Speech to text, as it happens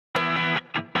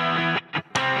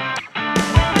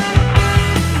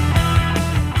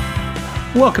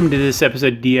Welcome to this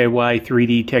episode of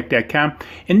DIY3DTech.com.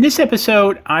 In this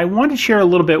episode, I want to share a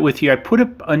little bit with you. I put up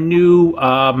a new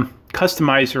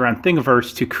customizer on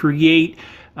Thingiverse to create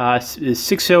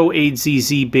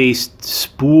 608ZZ based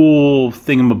spool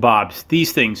thingamabobs,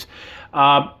 these things.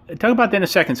 I'll talk about that in a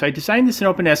second. So I designed this in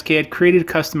OpenSCAD, created a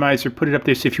customizer, put it up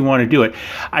there so if you want to do it.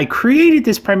 I created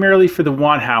this primarily for the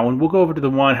Wanhao, and we'll go over to the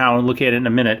Wanhao and look at it in a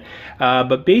minute.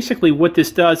 But basically what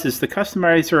this does is the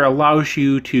customizer allows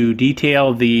you to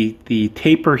detail the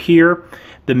taper here,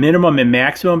 the minimum and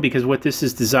maximum, because what this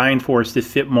is designed for is to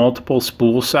fit multiple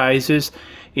spool sizes.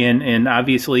 And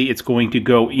obviously it's going to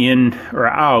go in or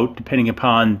out depending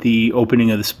upon the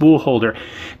opening of the spool holder.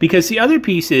 Because the other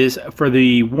piece is for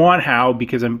the Wanhao,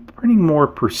 because I'm putting more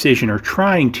precision, or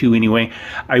trying to anyway,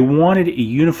 I wanted a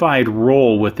unified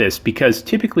roll with this, because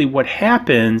typically what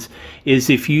happens is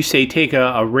if you say take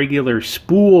a regular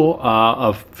spool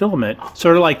of filament,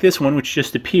 sort of like this one which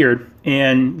just appeared,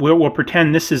 and we'll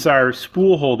pretend this is our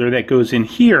spool holder that goes in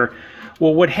here.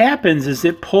 Well, what happens is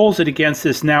it pulls it against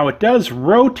this. Now it does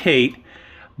rotate,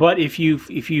 but if you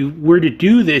were to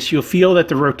do this, you'll feel that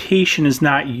the rotation is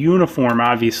not uniform,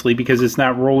 obviously, because it's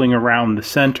not rolling around the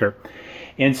center.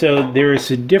 And so there's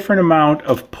a different amount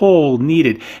of pull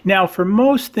needed. Now, for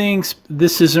most things,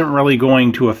 this isn't really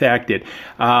going to affect it.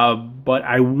 But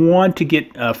I want to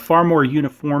get far more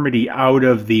uniformity out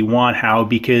of the Wanhao,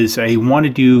 because I want to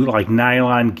do like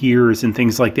nylon gears and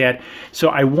things like that. So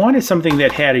I wanted something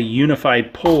that had a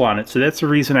unified pull on it. So that's the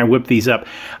reason I whipped these up.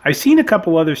 I've seen a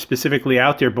couple others specifically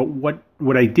out there, but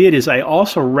what I did is I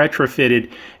also retrofitted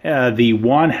the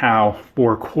Wanhao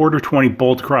for 1/4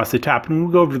 bolt across the top. And when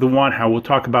we go over to the Wanhao, we'll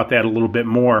talk about that a little bit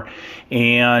more.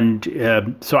 And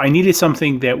so I needed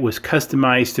something that was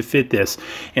customized to fit this.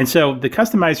 And so the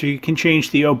customizer, you can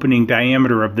change the opening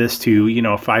diameter of this to, you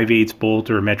know, a 5/8 bolt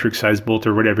or a metric size bolt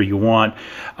or whatever you want.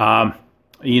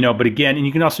 You know, but again, and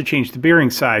you can also change the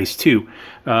bearing size too.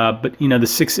 But you know, the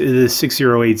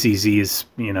 608ZZ is,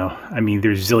 you know, I mean,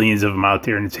 there's zillions of them out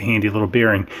there, and it's a handy little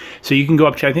bearing. So you can go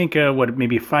up to, I think, what,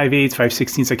 maybe a 5/8,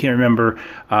 5/16. I can't remember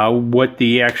what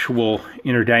the actual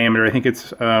inner diameter, I think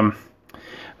it's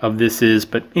of this is.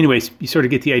 But anyways, you sort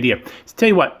of get the idea. So tell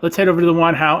you what, let's head over to the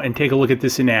Wanhao and take a look at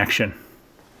this in action.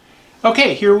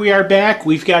 Okay, here we are back.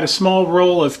 We've got a small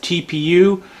roll of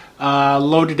TPU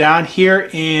loaded on here,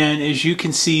 and as you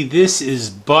can see, this is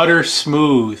butter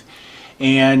smooth.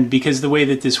 And because of the way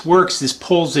that this works, this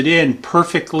pulls it in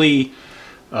perfectly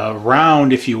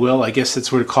round, if you will. I guess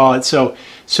that's what to call it. So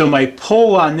my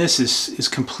pull on this is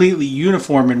completely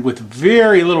uniform and with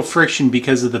very little friction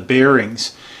because of the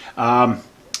bearings.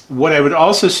 What I would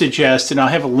also suggest, and I'll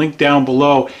have a link down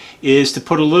below, is to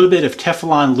put a little bit of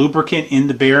Teflon lubricant in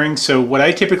the bearings. So what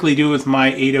I typically do with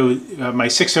my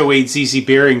 608ZZ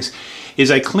bearings is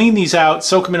I clean these out,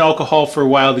 soak them in alcohol for a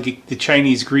while to get the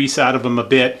Chinese grease out of them a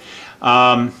bit.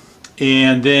 And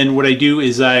then what I do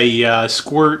is I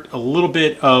squirt a little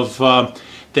bit of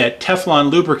that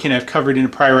Teflon lubricant I've covered in a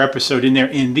prior episode in there,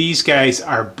 and these guys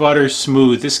are butter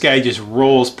smooth. This guy just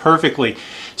rolls perfectly.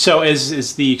 So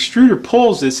as the extruder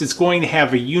pulls this, it's going to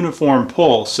have a uniform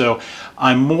pull. So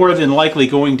I'm more than likely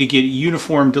going to get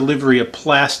uniform delivery of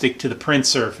plastic to the print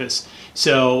surface.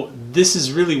 So this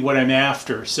is really what I'm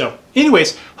after. So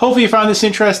anyways, hopefully you found this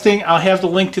interesting. I'll have the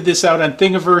link to this out on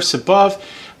Thingiverse above.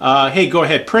 Hey, go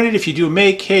ahead, print it if you do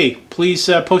make. Hey, please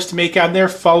post a make on there.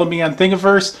 Follow me on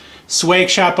Thingiverse. Swag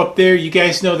shop up there. You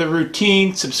guys know the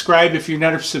routine. Subscribe if you're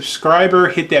not a subscriber.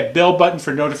 Hit that bell button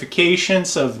for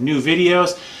notifications of new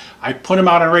videos. I put them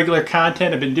out on regular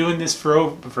content. I've been doing this for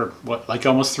what, like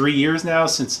almost 3 years now,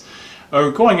 since,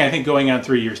 or I think going on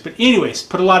 3 years. But anyways,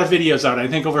 put a lot of videos out. I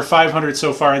think over 500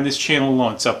 so far on this channel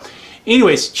alone. So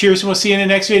anyways, cheers, and we'll see you in the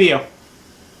next video.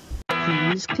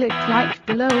 Please click like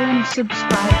below and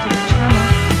subscribe to the channel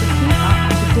to keep up